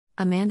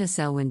Amanda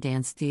Selwyn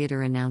Dance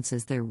Theatre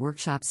announces their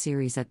workshop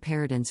series at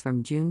Peridance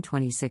from June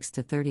 26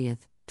 to 30,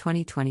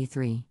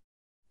 2023.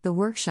 The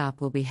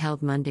workshop will be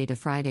held Monday to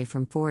Friday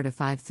from 4 to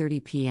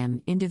 5:30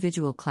 p.m.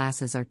 Individual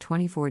classes are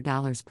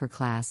 $24 per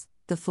class,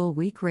 the full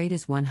week rate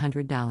is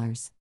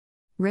 $100.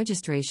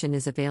 Registration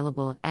is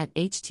available at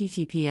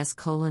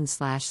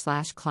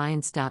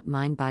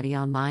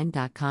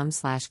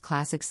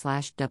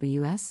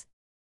https://clients.mindbodyonline.com/classic/ws.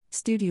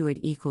 Studio it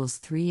equals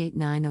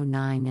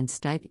 38909 and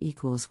Stipe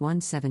equals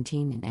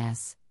 117 in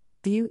S.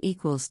 View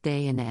equals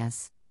day in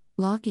S.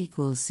 Lock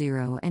equals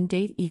 0 and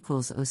date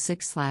equals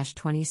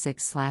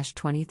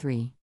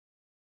 06/26/23.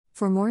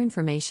 For more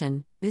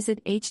information,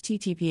 visit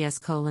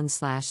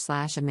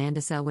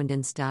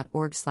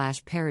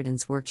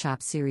https://amandaselwyndance.org/Peridance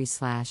workshop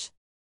series/.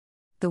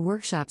 The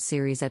workshop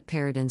series at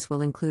Peridance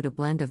will include a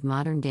blend of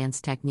modern dance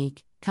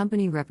technique,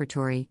 company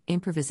repertory,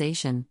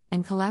 improvisation,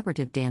 and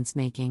collaborative dance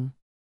making.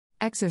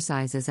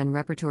 Exercises and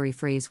repertory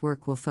phrase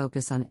work will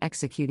focus on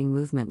executing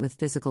movement with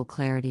physical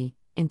clarity,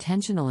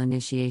 intentional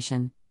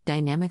initiation,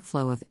 dynamic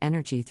flow of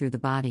energy through the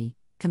body,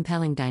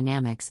 compelling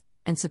dynamics,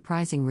 and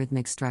surprising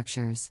rhythmic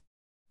structures.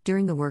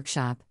 During the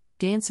workshop,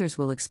 dancers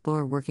will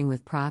explore working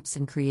with props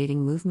and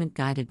creating movement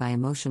guided by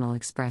emotional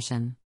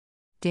expression.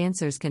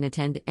 Dancers can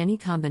attend any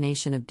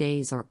combination of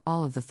days or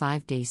all of the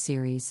 5-day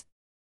series.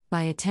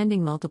 By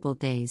attending multiple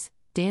days,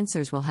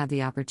 dancers will have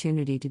the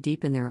opportunity to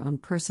deepen their own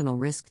personal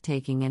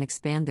risk-taking and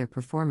expand their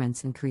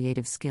performance and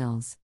creative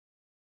skills.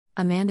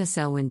 Amanda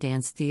Selwyn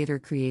Dance Theatre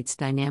creates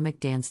dynamic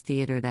dance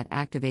theatre that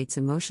activates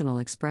emotional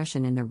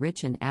expression in a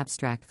rich and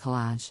abstract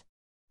collage.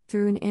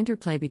 Through an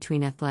interplay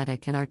between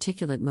athletic and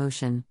articulate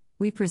motion,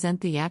 we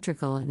present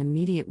theatrical and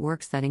immediate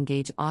works that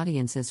engage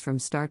audiences from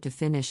start to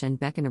finish and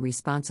beckon a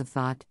response of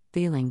thought,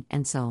 feeling,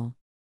 and soul.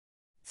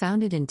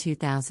 Founded in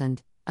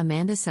 2000,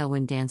 Amanda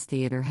Selwyn Dance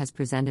Theatre has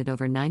presented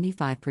over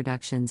 95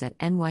 productions at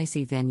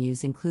NYC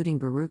venues including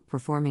Baruch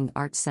Performing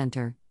Arts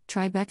Center,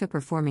 Tribeca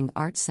Performing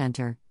Arts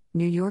Center,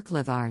 New York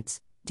Live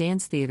Arts,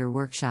 Dance Theatre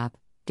Workshop,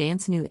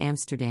 Dance New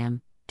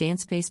Amsterdam,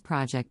 Dance Space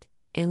Project,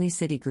 Ailey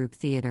City Group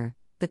Theatre,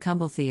 The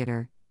Cumble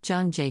Theatre,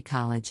 John Jay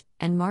College,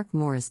 and Mark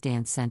Morris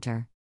Dance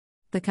Center.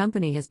 The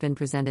company has been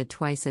presented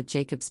twice at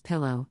Jacob's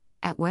Pillow,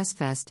 at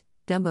Westfest,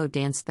 Dumbo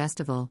Dance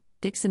Festival,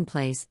 Dixon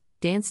Place,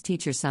 Dance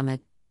Teacher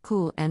Summit,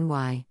 Cool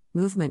NY,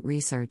 Movement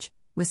Research,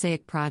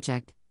 Wasaic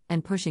Project,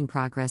 and Pushing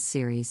Progress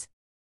Series.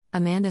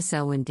 Amanda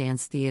Selwyn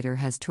Dance Theatre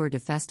has toured to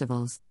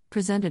festivals,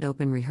 presented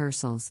open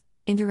rehearsals,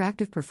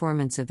 interactive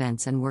performance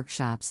events and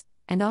workshops,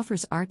 and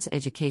offers arts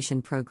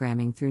education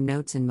programming through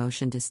Notes in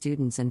Motion to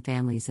students and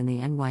families in the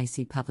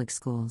NYC public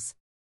schools.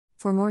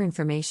 For more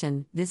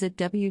information, visit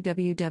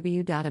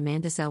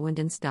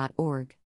www.amandaselwyndance.org.